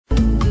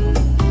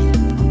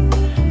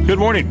Good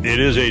morning. It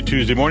is a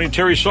Tuesday morning.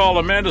 Terry Saul,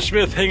 Amanda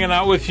Smith hanging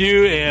out with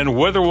you. And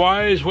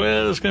weather-wise,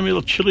 well, it's going to be a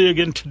little chilly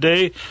again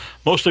today.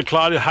 Mostly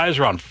cloudy. Highs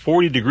around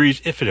 40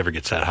 degrees, if it ever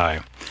gets that high.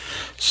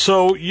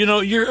 So, you know,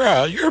 you're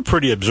a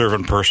pretty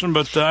observant person,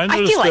 but I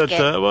noticed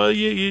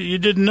you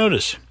didn't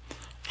notice.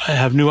 I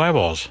have new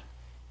eyeballs.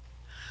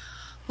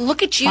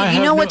 Look at you.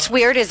 You know what's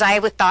weird is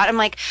I thought, I'm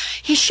like,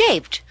 he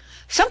shaved.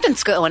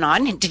 Something's going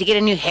on. Did he get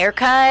a new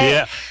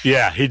haircut?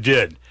 Yeah, he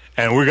did.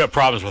 And we got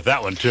problems with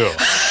that one, too.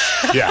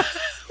 Yeah.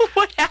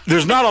 What happened?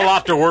 There's not a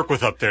lot to work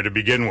with up there to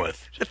begin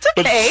with. It's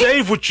okay. But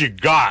save what you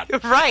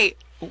got. Right.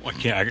 Oh, I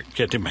can't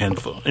take my hand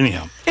off the phone.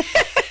 Anyhow.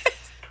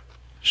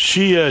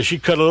 She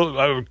cut a little.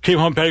 I came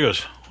home, Patty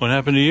goes, "What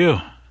happened to you?"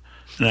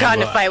 Got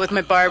in a fight with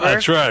my barber.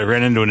 That's right. I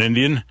ran into an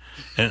Indian.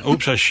 And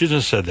oops, I shouldn't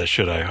have said that,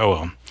 should I? Oh,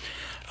 well.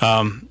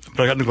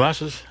 But I got new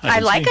glasses. I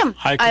like them.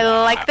 I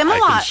like them a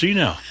lot. I can see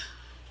now.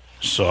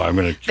 So I'm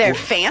going to... They're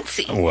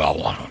fancy.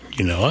 Well,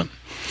 you know what?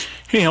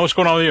 Anyhow, what's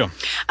going on with you?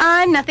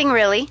 Nothing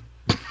really.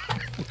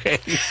 Okay.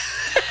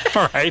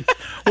 All right.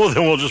 Well,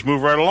 then we'll just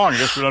move right along.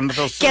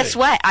 Guess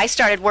what? I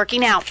started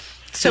working out.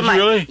 Did you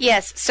really?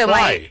 Yes. So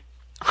Why?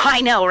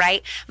 I know,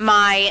 right?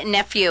 My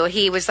nephew,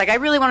 he was like, I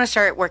really want to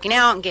start working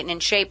out and getting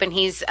in shape, and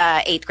he's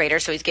 8th grader,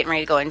 so he's getting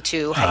ready to go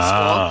into high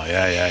school. Oh,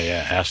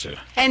 yeah, has to.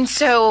 And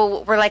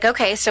so we're like,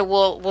 okay, so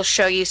we'll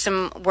show you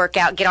some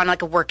workout, get on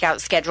like a workout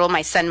schedule.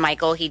 My son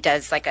Michael, he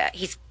does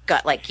he's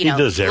got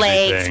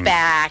legs,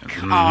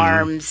 back,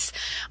 arms,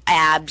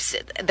 abs,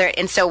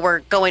 and so we're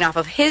going off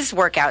of his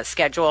workout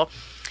schedule.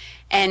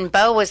 And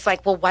Bo was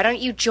like, well, why don't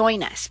you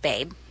join us,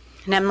 babe?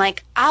 And I'm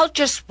like, I'll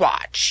just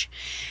watch.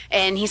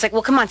 And he's like,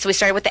 well, come on. So we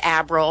started with the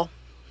ab roll.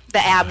 The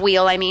ab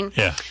wheel, I mean.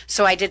 Yeah.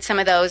 So I did some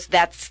of those.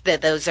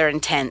 Those are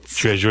intense.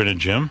 Did you guys join a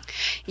gym?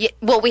 Yeah,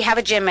 well, we have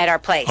a gym at our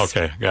place.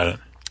 Okay, got it.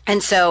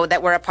 And so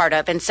that we're a part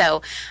of. And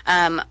so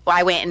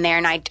I went in there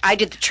and I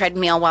did the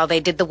treadmill while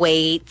they did the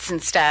weights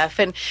and stuff.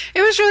 And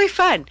it was really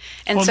fun.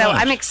 And nice.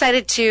 I'm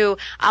excited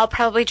I'll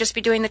probably just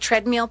be doing the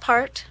treadmill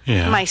part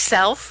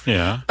myself.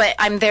 Yeah. But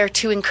I'm there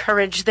to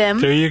encourage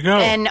them. There you go.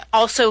 And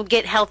also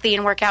get healthy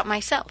and work out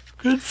myself.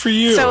 Good for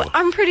you. So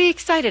I'm pretty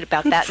excited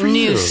about that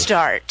new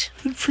start.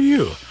 Good for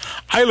you.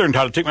 I learned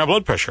how to take my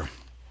blood pressure.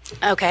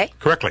 Okay.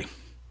 Correctly.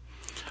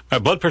 My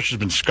blood pressure's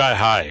been sky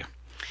high.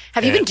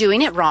 Have you been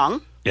doing it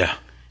wrong? Yeah.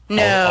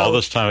 No. All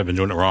this time I've been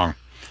doing it wrong.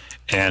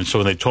 And so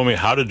when they told me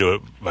how to do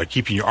it by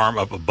keeping your arm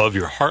up above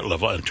your heart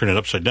level and turn it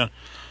upside down,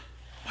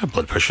 my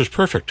blood pressure is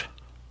perfect.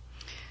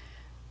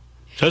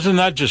 Doesn't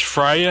that just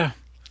fry you?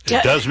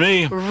 It does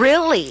me.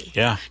 Really?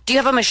 Yeah. Do you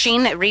have a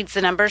machine that reads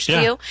the numbers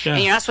to you? Yeah.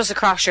 And you're not supposed to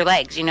cross your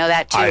legs. You know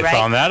that too, right? I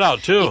found that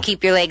out too. You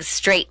keep your legs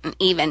straight and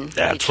even.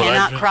 That's you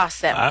cannot cross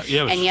them.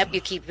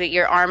 You keep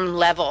your arm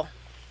level.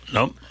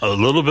 Nope. A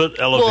little bit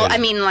elevated. Well, I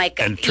mean,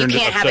 you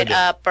can't have it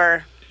up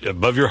or...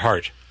 above your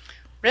heart.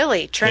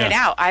 Really? Turn it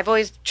out. I've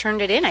always turned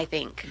it in, I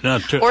think. No,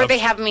 or they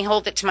have me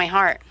hold it to my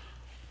heart.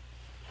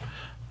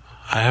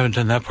 I haven't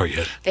done that part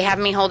yet. They have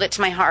me hold it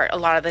to my heart a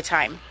lot of the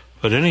time.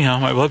 But anyhow,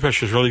 my blood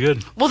pressure is really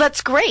good. Well,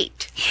 that's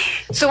great.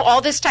 So all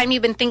this time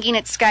you've been thinking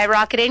it's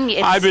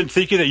skyrocketing? I've been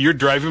thinking that you're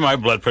driving my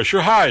blood pressure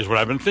high is what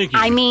I've been thinking.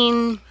 I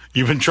mean...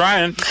 You've been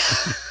trying.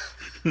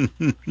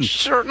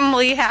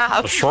 Certainly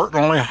have.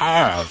 Certainly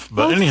have.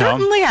 But anyhow...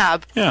 Certainly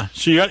have. Yeah.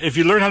 So if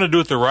you learn how to do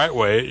it the right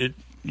way,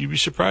 you'd be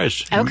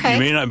surprised. Okay. You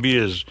may not be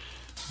as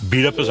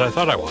beat up as I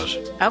thought I was.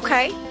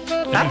 Okay.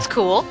 That's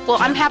cool. Well,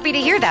 I'm happy to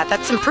hear that.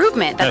 That's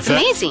improvement. That's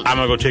amazing. I'm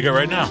going to go take it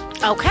right now.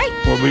 Okay.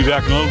 We'll be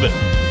back in a little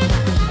bit.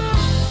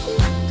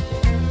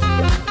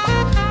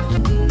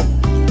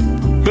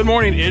 Good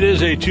morning. It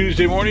is a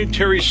Tuesday morning.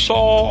 Terry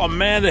Saul,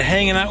 Amanda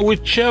hanging out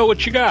with Joe.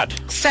 What you got?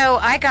 So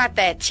I got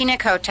that Tina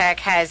Kotek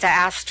has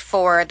asked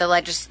for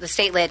the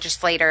state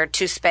legislator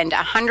to spend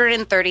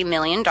 $130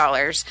 million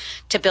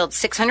to build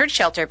 600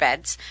 shelter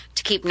beds,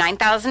 to keep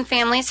 9,000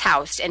 families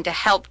housed, and to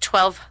help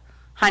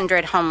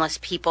 1,200 homeless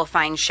people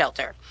find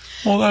shelter.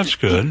 Well, that's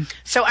good.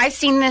 So I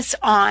seen this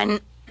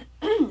on...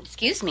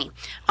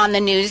 on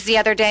the news the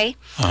other day.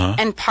 Uh-huh.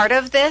 And part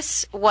of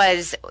this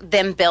was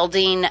them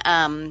building...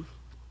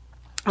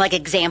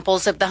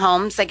 examples of the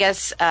homes, I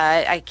guess.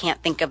 I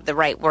can't think of the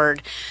right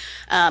word.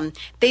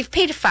 They've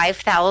paid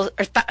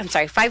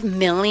 $5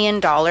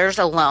 million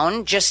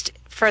alone just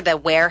for the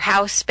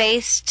warehouse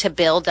space to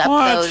build up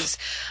those.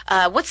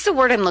 What's the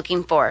word I'm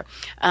looking for?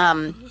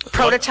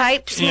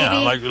 Prototypes, maybe?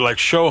 Yeah, like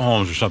show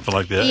homes or something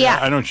like that. Yeah,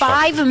 I know what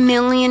 $5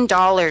 million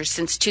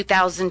since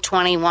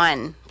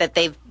 2021 that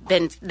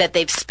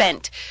they've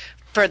spent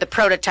for the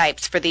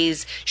prototypes for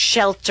these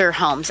shelter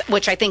homes,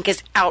 which I think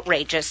is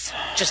outrageous.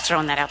 Just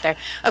throwing that out there.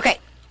 Okay.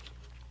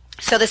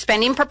 So the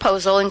spending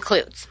proposal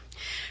includes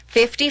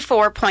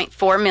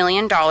 $54.4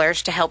 million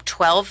to help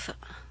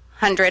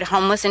 1,200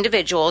 homeless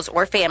individuals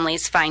or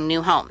families find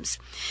new homes.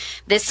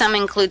 This sum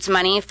includes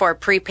money for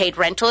prepaid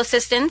rental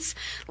assistance,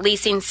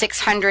 leasing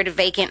 600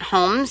 vacant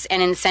homes,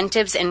 and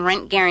incentives and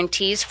rent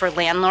guarantees for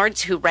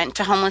landlords who rent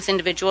to homeless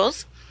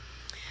individuals.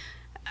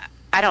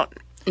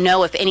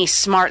 know if any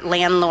smart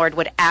landlord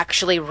would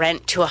actually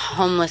rent to a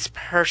homeless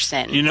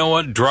person. You know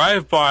what?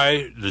 Drive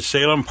by the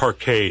Salem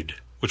Parkade,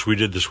 which we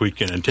did this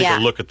weekend, and take a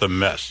look at the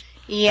mess.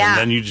 Yeah. And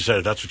then you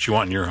decide that's what you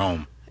want in your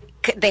home.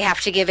 They have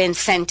to give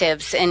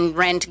incentives and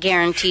rent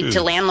guaranteed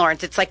to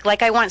landlords. It's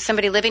like I want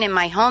somebody living in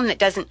my home that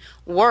doesn't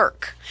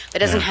work, that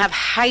doesn't have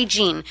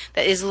hygiene,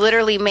 that is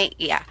literally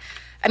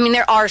I mean,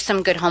 there are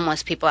some good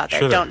homeless people out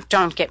there. Sure.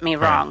 Don't get me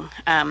wrong.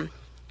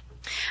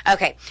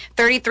 Okay,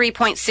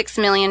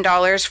 $33.6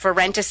 million for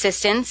rent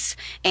assistance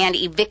and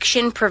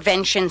eviction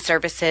prevention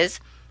services.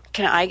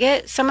 Can I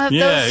get some of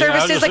those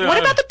services? What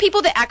about the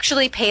people that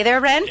actually pay their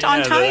rent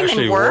on time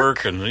and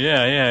work?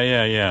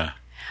 Yeah.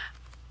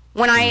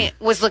 When I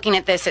was looking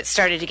at this, it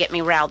started to get me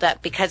riled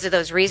up because of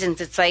those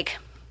reasons. It's like,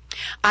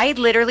 I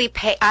literally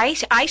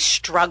I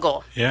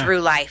struggle through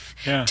life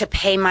to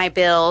pay my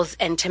bills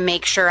and to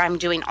make sure I'm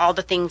doing all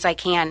the things I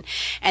can.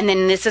 And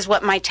then this is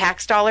what my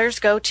tax dollars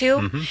go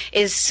to,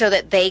 is so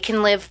that they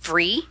can live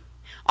free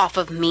off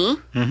of me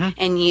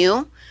and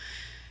you.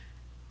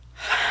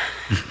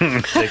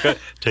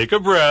 Take a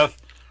breath.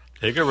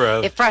 Take a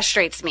breath. It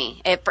frustrates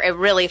me. It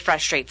really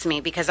frustrates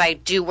me because I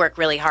do work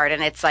really hard,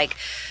 and it's like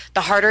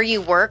the harder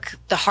you work,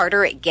 the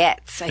harder it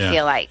gets, I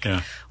feel like.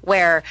 Yeah.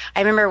 Where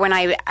I remember when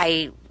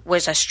I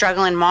was a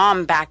struggling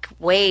mom back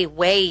way,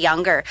 way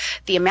younger,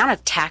 the amount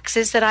of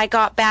taxes that I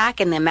got back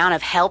and the amount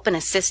of help and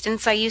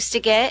assistance I used to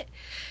get,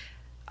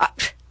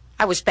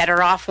 I was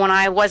better off when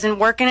I wasn't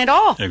working at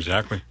all.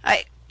 Exactly.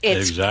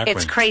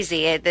 It's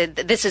crazy.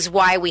 This is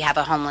why we have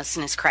a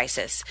homelessness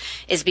crisis,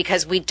 is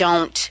because we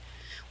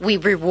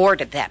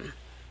rewarded them.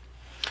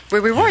 We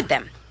reward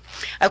them.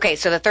 Okay,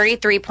 so the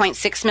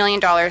 $33.6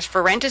 million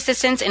for rent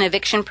assistance and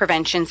eviction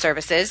prevention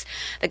services.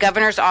 The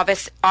governor's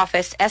office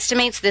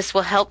estimates this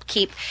will help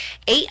keep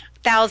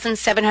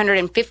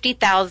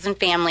 750,000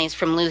 families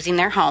from losing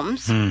their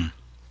homes.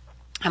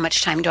 How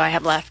much time do I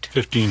have left?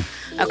 15.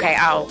 Okay,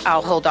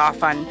 I'll hold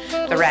off on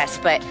the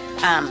rest. But,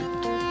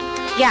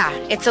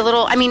 it's a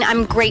little... I mean,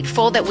 I'm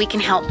grateful that we can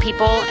help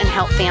people and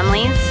help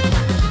families,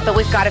 but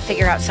we've got to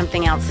figure out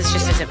something else. This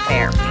just isn't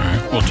fair. All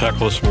right, we'll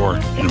tackle this more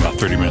in about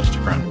 30 minutes.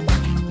 Stick around.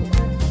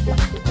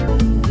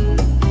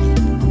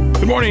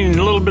 Good morning,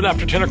 a little bit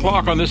after 10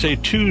 o'clock on this, a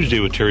Tuesday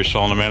with Terry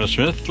Saul and Amanda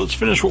Smith. Let's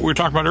finish what we were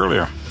talking about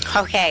earlier.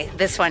 Okay,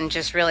 this one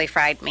just really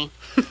fried me.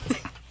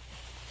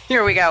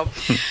 Here we go.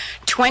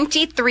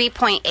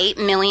 $23.8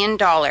 million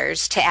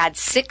to add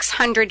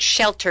 600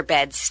 shelter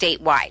beds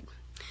statewide.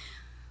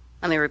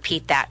 Let me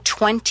repeat that.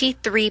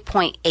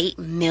 $23.8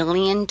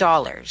 million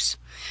to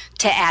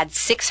add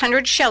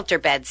 600 shelter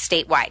beds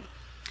statewide.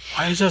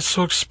 Why is that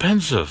so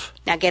expensive?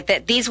 Now get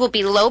that. These will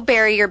be low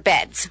barrier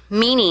beds,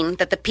 meaning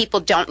that the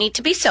people don't need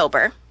to be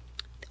sober,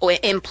 or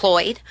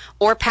employed,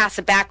 or pass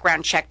a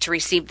background check to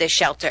receive this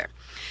shelter.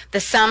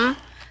 This sum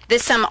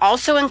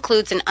also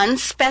includes an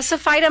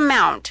unspecified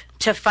amount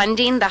to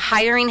funding the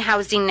hiring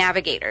housing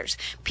navigators,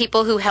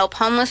 people who help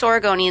homeless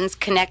Oregonians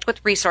connect with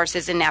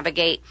resources and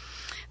navigate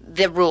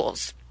the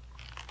rules.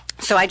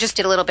 So I just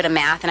did a little bit of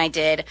math, and I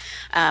did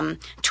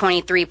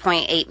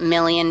 $23.8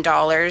 million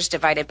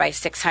divided by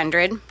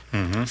 600,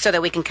 so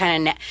that we can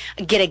kind of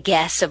get a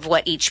guess of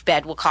what each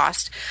bed will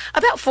cost.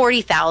 About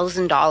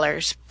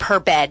 $40,000 per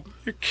bed.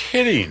 You're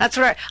kidding. That's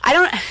what I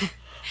don't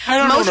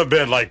own a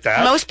bed like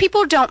that. Most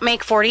people don't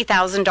make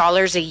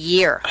 $40,000 a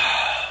year,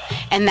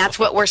 and that's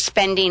what we're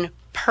spending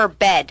per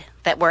bed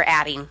that we're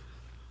adding.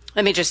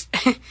 Let me just...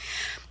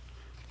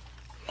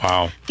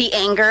 Wow. The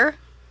anger...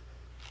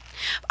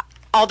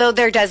 Although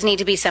there does need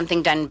to be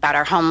something done about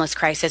our homeless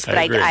crisis, but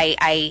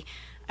I'm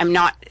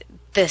not,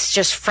 this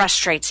just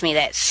frustrates me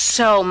that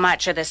so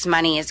much of this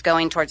money is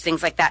going towards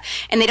things like that.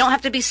 And they don't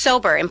have to be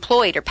sober,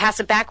 employed, or pass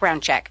a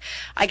background check.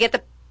 I get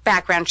the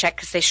background check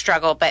because they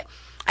struggle, but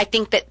I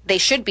think that they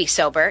should be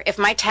sober. If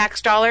my tax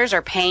dollars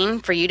are paying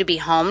for you to be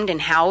homed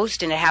and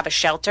housed and to have a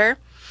shelter,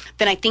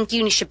 then I think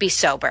you should be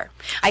sober.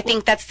 I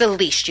think that's the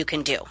least you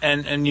can do.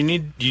 And you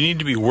need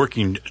to be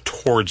working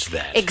towards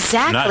that.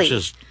 Exactly. Not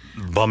just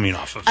bumming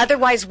off of it.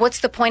 Otherwise, what's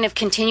the point of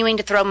continuing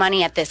to throw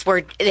money at this?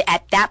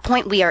 At that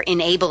point, we are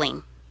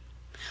enabling.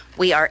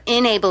 We are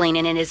enabling,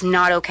 and it is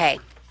not okay.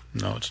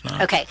 No, it's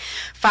not. Okay.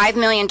 $5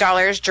 million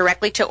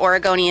directly to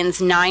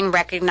Oregonians' 9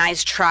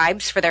 recognized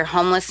tribes for their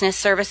homelessness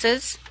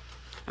services.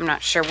 I'm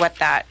not sure what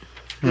that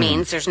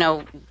means. There's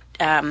no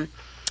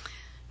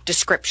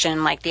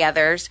description like the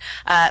others.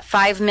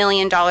 $5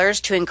 million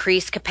to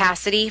increase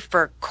capacity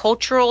for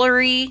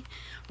culturally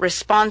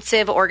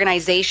responsive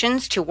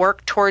organizations to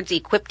work towards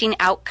equipping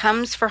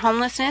outcomes for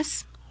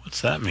homelessness.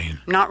 What's that mean?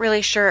 Not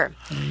really sure.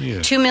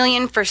 $2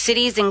 million for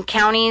cities and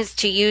counties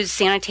to use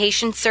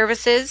sanitation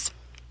services.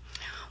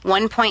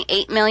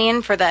 $1.8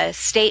 million for the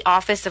State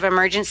Office of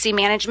Emergency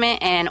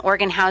Management and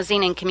Oregon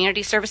Housing and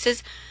Community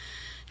Services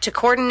to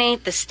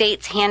coordinate the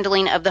state's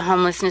handling of the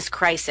homelessness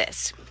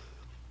crisis.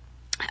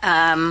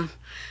 I'll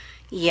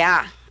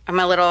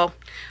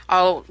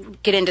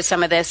get into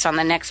some of this on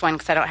the next one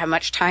because I don't have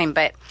much time,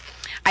 but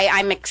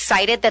I'm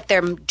excited that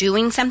they're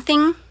doing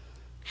something,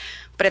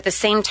 But at the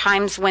same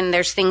times, when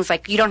there's things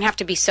like you don't have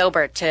to be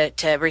sober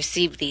to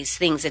receive these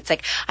things, it's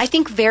like I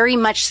think very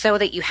much so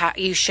that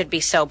you should be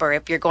sober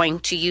if you're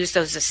going to use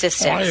those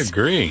assistants. I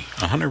agree,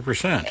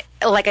 100%.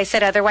 Like I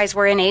said, otherwise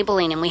we're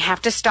enabling, and we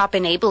have to stop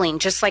enabling,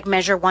 just like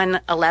Measure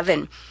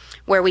 111,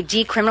 where we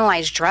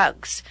decriminalize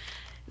drugs.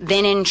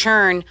 Then in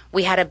turn,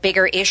 we had a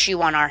bigger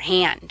issue on our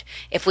hand.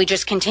 If we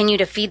just continue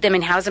to feed them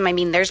and house them, I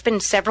mean, there's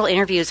been several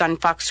interviews on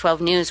Fox 12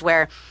 News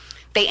where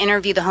they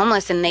interview the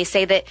homeless, and they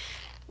say that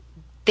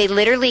they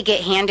literally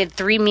get handed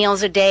 3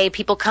 meals a day.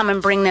 People come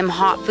and bring them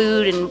hot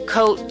food and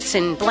coats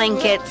and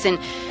blankets, and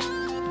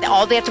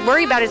all they have to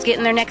worry about is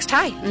getting their next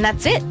tie, and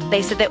that's it.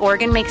 They said that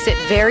Oregon makes it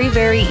very,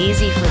 very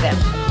easy for them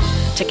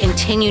to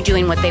continue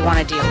doing what they want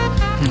to do. All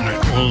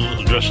right,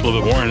 we'll address a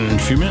little bit more in a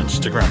few minutes.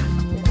 Stick around.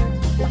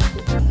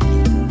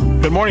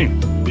 Good morning.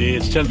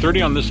 It's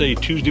 10:30 on this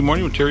Tuesday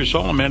morning with Terry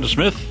Saul and Amanda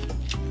Smith.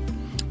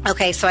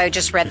 Okay, so I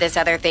just read this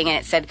other thing, and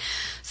it said,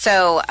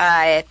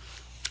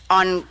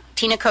 on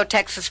Tina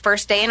Kotek's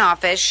first day in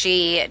office,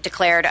 she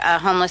declared a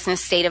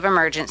homelessness state of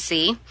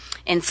emergency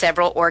in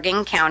several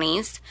Oregon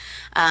counties.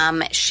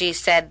 She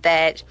said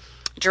that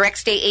direct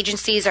state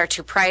agencies are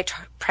to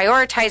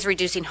prioritize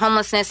reducing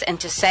homelessness and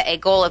to set a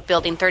goal of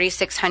building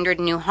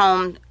 36,000 new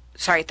homes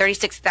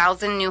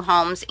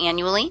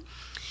annually.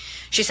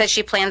 She said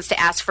she plans to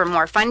ask for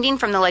more funding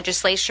from the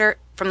legislator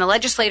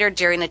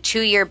during the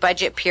 2-year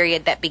budget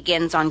period that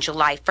begins on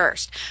July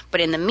 1st. But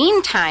in the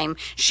meantime,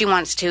 she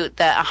wants the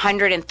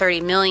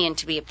 $130 million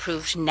to be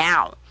approved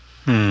now.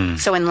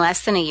 So in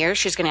less than a year,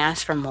 she's going to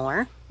ask for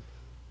more?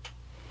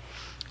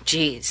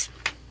 Jeez.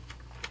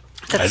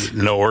 I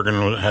didn't know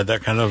Oregon had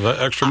that kind of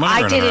extra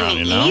money running around, I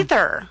didn't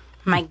either.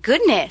 My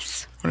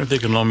goodness. I wonder if they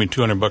can loan me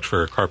 $200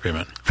 for a car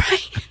payment.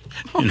 Right.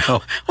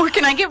 Or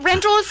can I get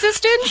rental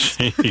assistance?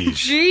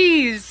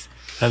 Jeez.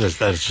 That is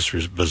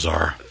just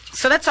bizarre.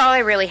 So that's all I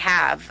really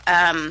have.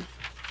 I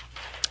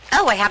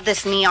have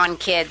this Neon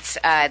Kids,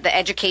 the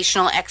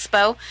Educational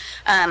Expo.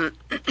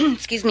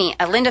 Excuse me.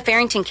 Linda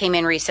Farrington came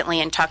in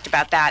recently and talked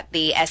about that,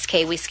 the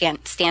SK We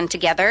Stand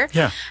Together.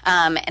 Yeah.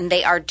 And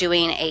they are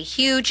doing a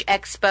huge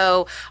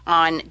expo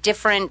on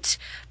different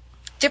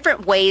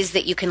ways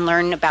that you can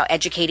learn about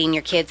educating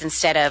your kids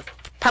instead of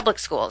public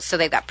schools. So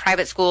they've got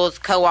private schools,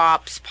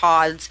 co-ops,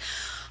 pods,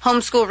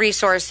 homeschool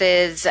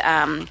resources,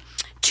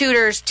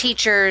 tutors,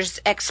 teachers,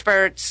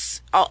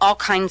 experts, all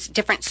kinds,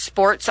 different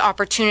sports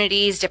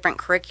opportunities, different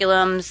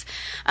curriculums.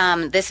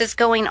 This is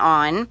going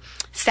on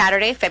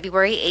Saturday,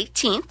 February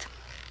 18th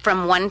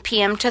from 1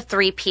 p.m. to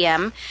 3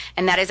 p.m.,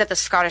 and that is at the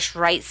Scottish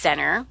Rite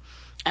Center,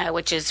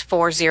 which is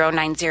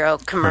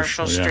 4090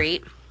 Commercial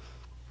Street.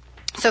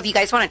 So if you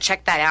guys want to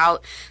check that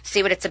out,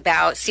 see what it's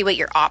about, see what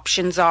your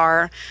options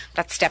are,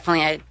 that's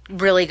definitely a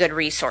really good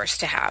resource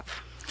to have.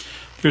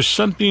 There's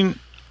something's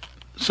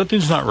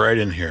not right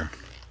in here.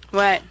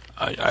 What?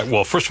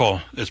 Well, first of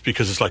all, it's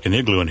because it's like an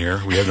igloo in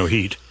here. We have no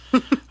heat.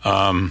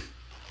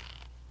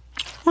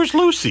 Where's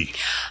Lucy?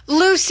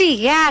 Lucy,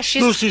 yeah.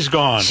 Lucy's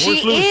gone.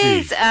 Where's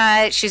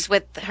Lucy? She's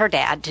with her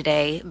dad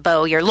today,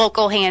 Bo, your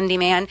local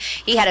handyman.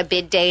 He had a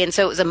bid day, and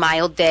so it was a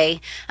mild day.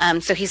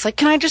 So he's like,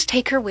 can I just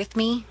take her with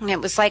me? And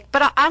it was like,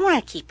 but I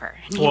want to keep her.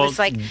 And he was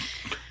like,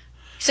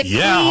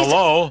 yeah, please.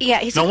 hello. Yeah,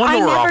 he's no like,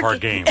 wonder we're off our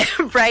game.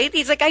 Right?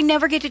 He's like, I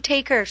never get to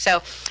take her.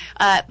 So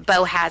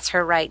Bo has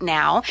her right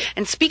now.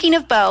 And speaking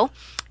of Bo,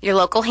 your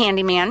local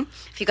handyman,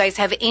 if you guys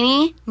have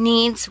any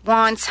needs,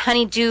 wants,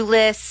 honey-do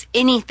lists,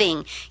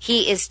 anything,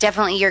 he is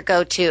definitely your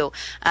go-to.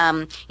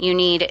 You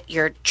need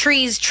your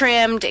trees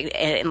trimmed,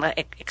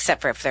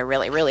 except for if they're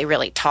really, really,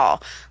 really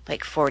tall,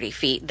 like 40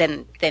 feet,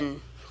 then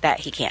that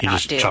he can't not do.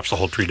 He just chops the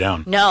whole tree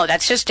down. No,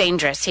 that's just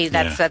dangerous.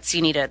 That's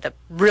you need the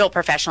real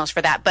professionals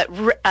for that. But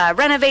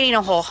renovating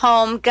a whole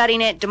home,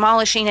 gutting it,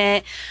 demolishing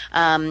it,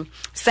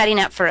 setting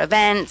up for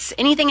events,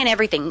 anything and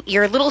everything.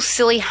 Your little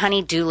silly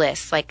honey-do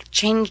list, like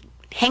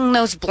hang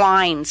those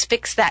blinds,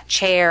 fix that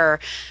chair,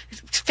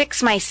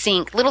 fix my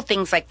sink, little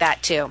things like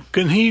that too.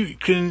 Can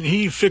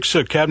he fix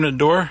a cabinet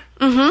door?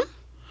 Mm-hmm.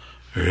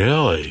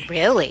 Really?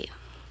 Really.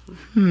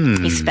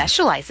 He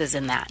specializes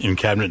in that. In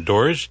cabinet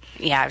doors?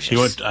 Yeah. He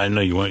went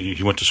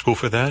to school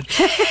for that?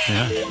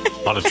 Yeah.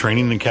 A lot of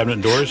training in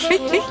cabinet doors?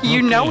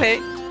 You know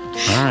it.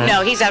 All right.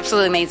 No, he's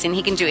absolutely amazing.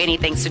 He can do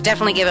anything. So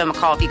definitely give him a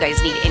call if you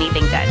guys need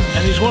anything done.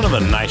 And he's one of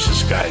the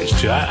nicest guys,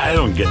 too. I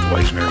don't get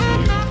why he's married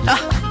to you.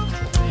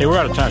 Hey, we're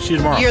out of time. See you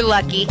tomorrow. You're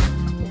lucky.